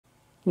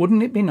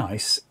Wouldn't it be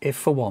nice if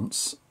for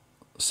once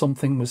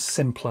something was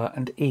simpler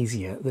and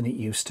easier than it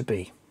used to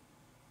be?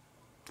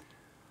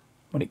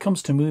 When it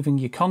comes to moving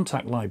your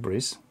Kontakt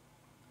libraries,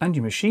 and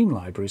your machine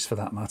libraries for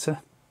that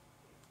matter,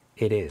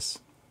 it is.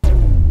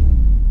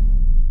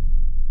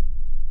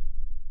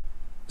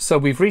 So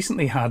we've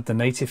recently had the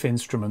Native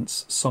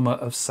Instruments Summer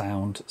of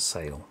Sound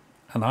sale,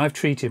 and I've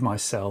treated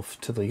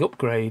myself to the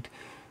upgrade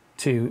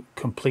to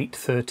Complete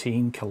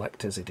 13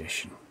 Collector's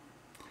Edition.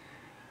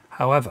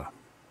 However,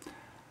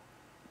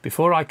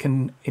 before I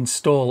can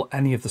install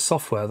any of the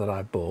software that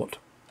I bought,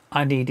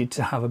 I needed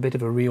to have a bit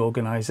of a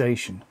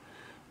reorganization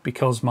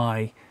because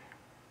my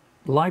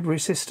library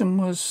system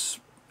was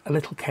a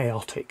little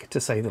chaotic,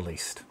 to say the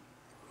least.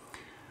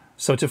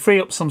 So to free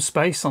up some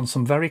space on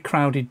some very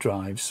crowded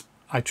drives,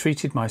 I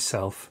treated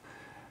myself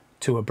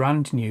to a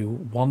brand new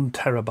 1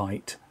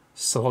 terabyte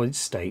solid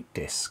state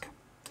disk.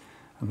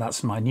 And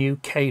that's my new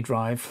K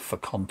drive for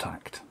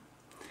Kontakt.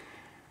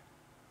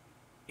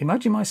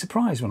 Imagine my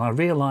surprise when I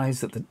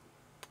realised that the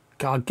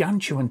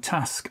gargantuan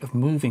task of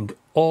moving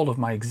all of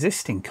my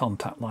existing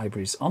Kontakt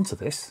libraries onto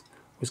this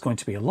was going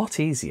to be a lot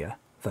easier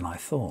than I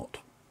thought.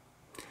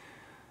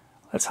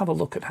 Let's have a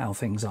look at how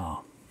things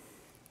are.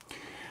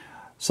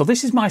 So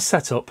this is my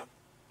setup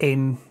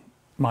in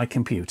my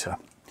computer.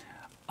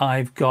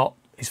 I've got,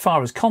 as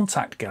far as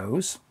Kontakt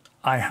goes,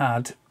 I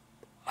had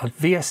a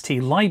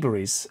VST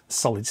Libraries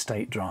solid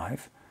state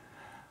drive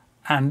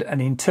and an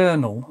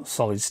internal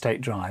solid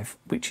state drive,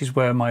 which is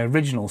where my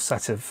original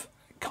set of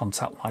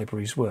Kontakt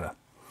libraries were.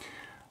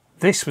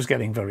 This was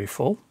getting very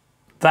full,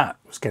 that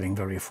was getting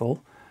very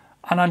full,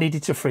 and I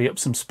needed to free up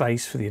some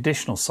space for the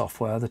additional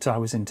software that I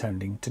was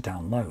intending to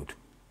download.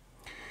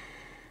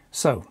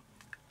 So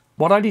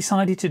what I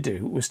decided to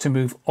do was to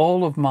move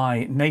all of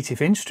my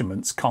Native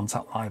Instruments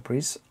Kontakt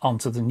libraries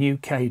onto the new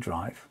K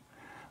drive,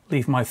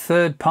 leave my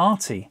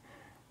third-party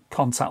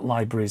Kontakt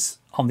libraries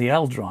on the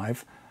L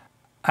drive,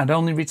 and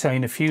only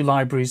retain a few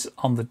libraries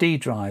on the D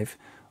drive,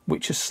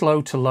 which are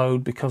slow to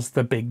load because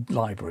they're big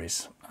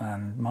libraries,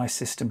 and my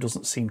system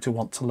doesn't seem to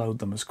want to load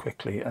them as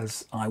quickly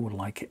as I would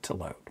like it to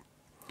load.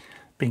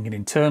 Being an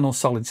internal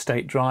solid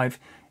state drive,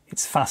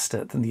 it's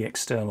faster than the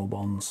external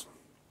ones.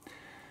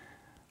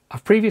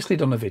 I've previously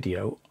done a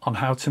video on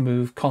how to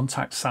move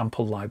Kontakt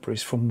sample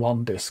libraries from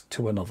one disk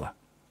to another.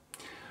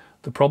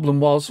 The problem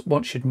was,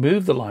 once you'd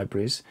moved the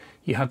libraries,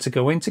 you had to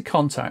go into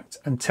Kontakt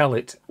and tell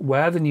it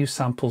where the new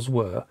samples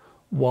were,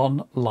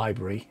 one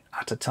library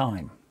at a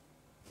time.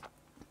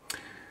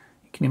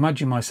 You can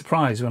imagine my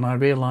surprise when I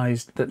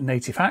realised that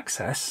Native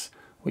Access,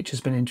 which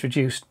has been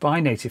introduced by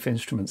Native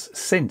Instruments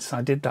since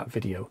I did that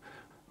video,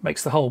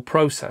 makes the whole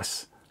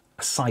process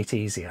a sight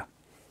easier.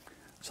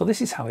 So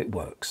this is how it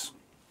works.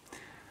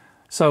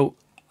 So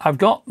I've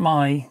got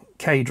my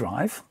K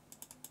drive,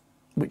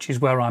 which is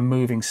where I'm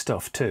moving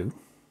stuff to,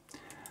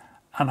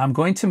 and I'm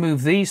going to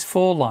move these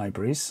 4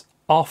 libraries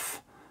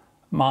off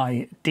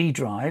my D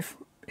drive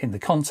in the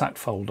Kontakt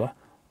folder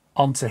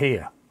onto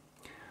here.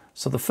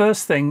 So the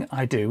first thing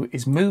I do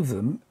is move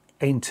them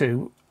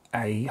into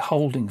a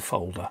holding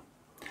folder.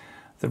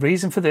 The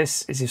reason for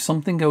this is if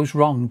something goes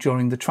wrong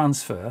during the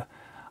transfer,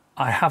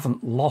 I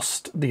haven't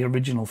lost the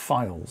original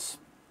files.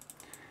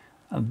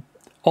 And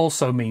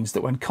also means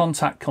that when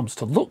Kontakt comes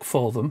to look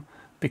for them,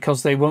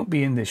 because they won't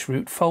be in this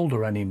root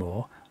folder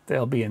anymore,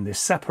 they'll be in this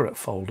separate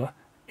folder,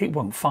 it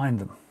won't find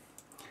them.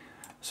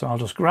 So I'll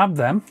just grab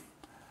them,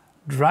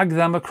 drag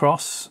them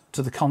across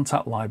to the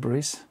Kontakt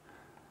libraries,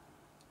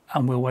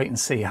 and we'll wait and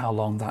see how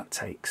long that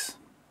takes.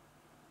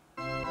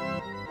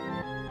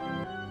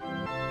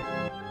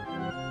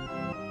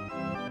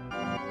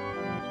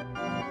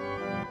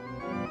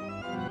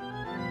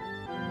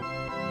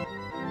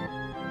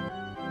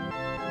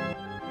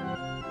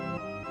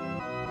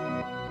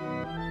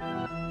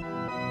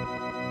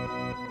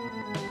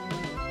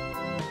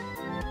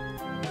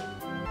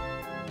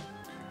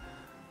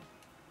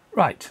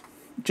 Right,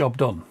 job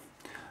done.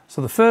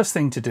 So the first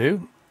thing to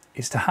do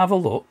is to have a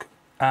look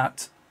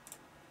at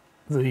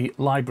the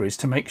libraries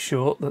to make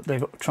sure that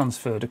they've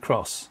transferred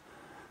across.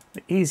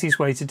 The easiest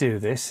way to do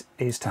this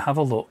is to have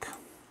a look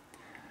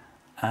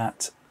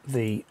at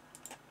the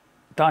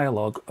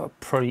dialog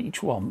for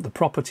each one, the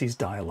properties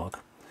dialog.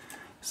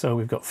 So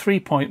we've got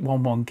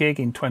 3.11 gig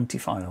in 20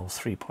 files,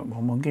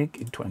 3.11 gig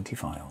in 20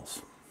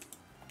 files.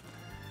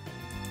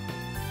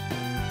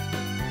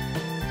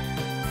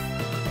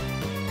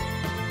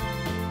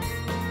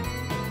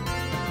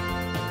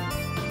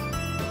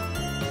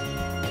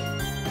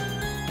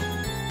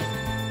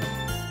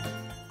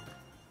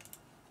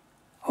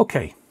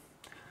 Okay,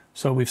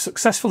 so we've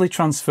successfully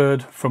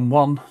transferred from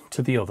one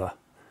to the other.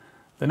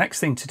 The next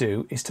thing to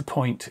do is to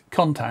point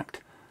Kontakt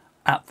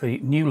at the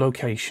new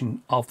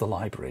location of the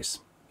libraries.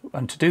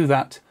 And to do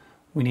that,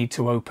 we need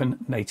to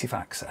open Native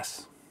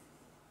Access.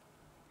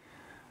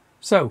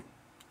 So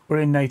we're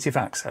in Native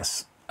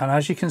Access, and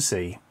as you can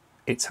see,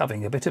 it's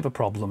having a bit of a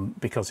problem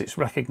because it's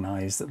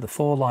recognised that the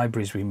 4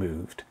 libraries we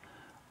moved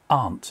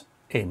aren't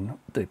in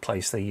the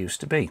place they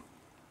used to be.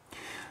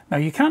 Now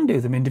you can do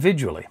them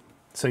individually.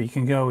 So you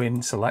can go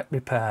in, select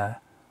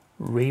repair,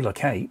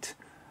 relocate,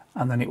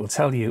 and then it will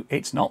tell you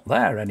it's not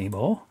there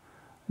anymore,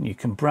 and you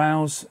can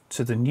browse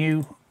to the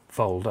new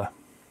folder.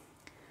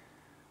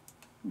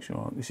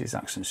 Sure, this is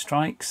Action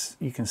Strikes.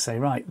 You can say,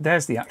 right,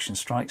 there's the Action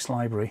Strikes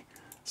library,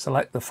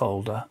 select the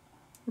folder,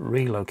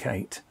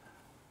 relocate,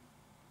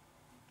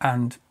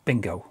 and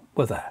bingo,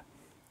 we're there.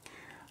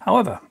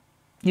 However,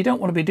 you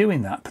don't want to be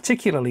doing that,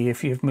 particularly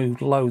if you've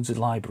moved loads of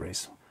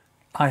libraries.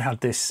 I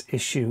had this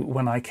issue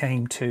when I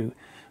came to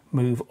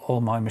move all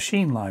my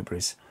machine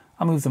libraries.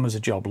 I moved them as a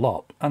job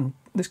lot, and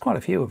there's quite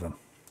a few of them.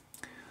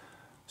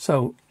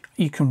 So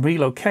you can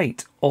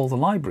relocate all the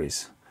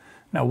libraries.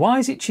 Now, why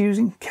is it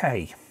choosing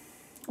K?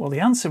 Well, the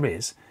answer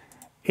is,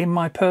 in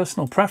my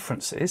personal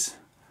preferences,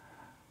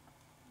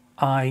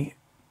 I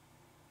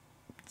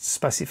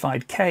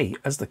specified K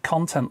as the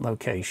content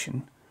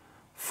location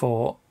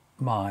for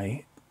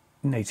my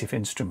native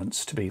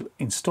instruments to be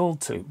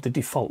installed to, the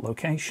default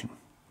location.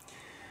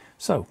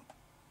 So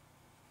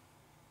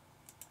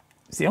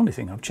it's the only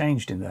thing I've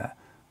changed in there.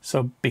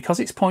 So because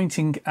it's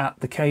pointing at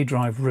the K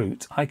drive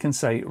root, I can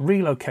say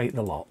relocate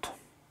the lot,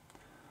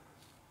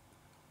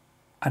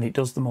 and it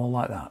does them all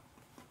like that.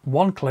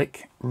 One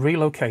click,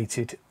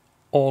 relocated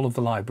all of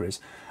the libraries,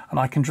 and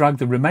I can drag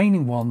the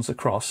remaining ones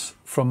across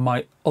from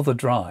my other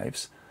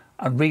drives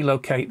and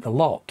relocate the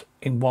lot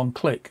in one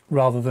click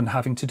rather than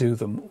having to do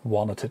them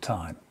one at a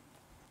time.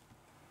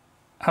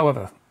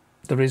 However,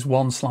 there is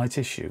one slight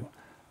issue,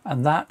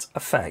 and that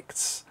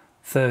affects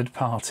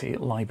third-party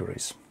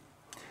libraries.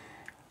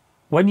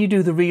 When you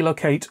do the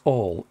relocate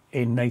all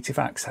in Native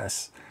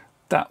Access,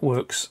 that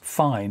works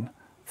fine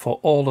for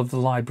all of the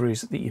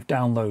libraries that you've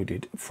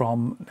downloaded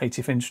from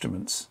Native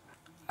Instruments.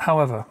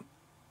 However,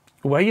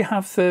 where you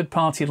have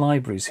third-party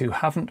libraries who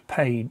haven't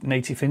paid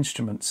Native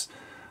Instruments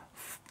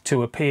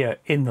to appear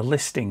in the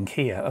listing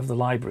here of the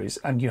libraries,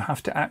 and you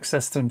have to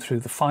access them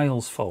through the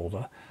Files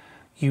folder,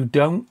 you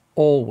don't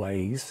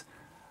always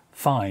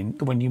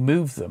find, when you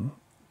move them,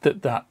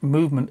 that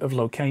movement of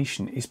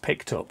location is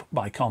picked up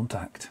by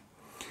Kontakt.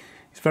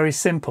 It's very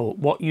simple.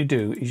 What you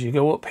do is you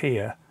go up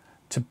here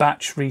to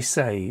batch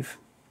resave,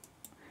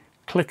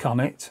 click on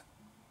it.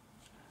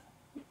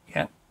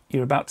 Yeah,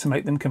 you're about to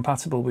make them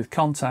compatible with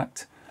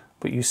Kontakt,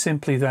 but you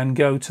simply then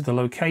go to the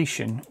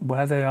location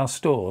where they are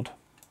stored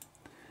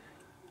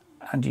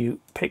and you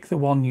pick the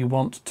one you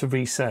want to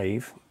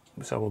resave.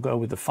 So we'll go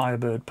with the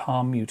Firebird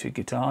Palm Muted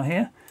Guitar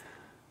here,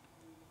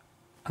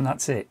 and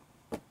that's it.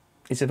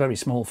 It's a very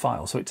small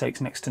file, so it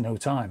takes next to no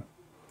time.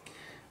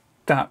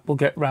 That will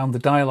get round the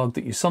dialogue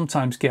that you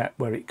sometimes get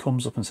where it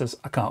comes up and says,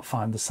 I can't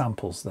find the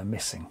samples, they're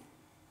missing.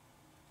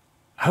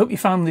 I hope you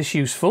found this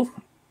useful.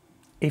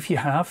 If you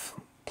have,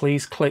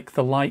 please click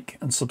the like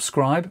and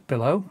subscribe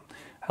below.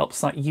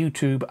 Helps that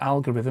YouTube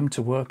algorithm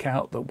to work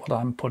out that what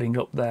I'm putting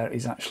up there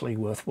is actually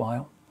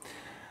worthwhile.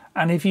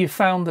 And if you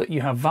found that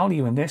you have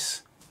value in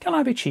this, can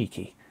I be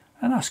cheeky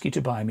and ask you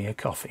to buy me a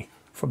coffee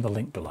from the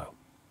link below?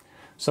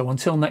 So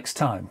until next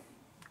time,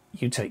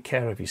 you take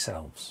care of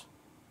yourselves.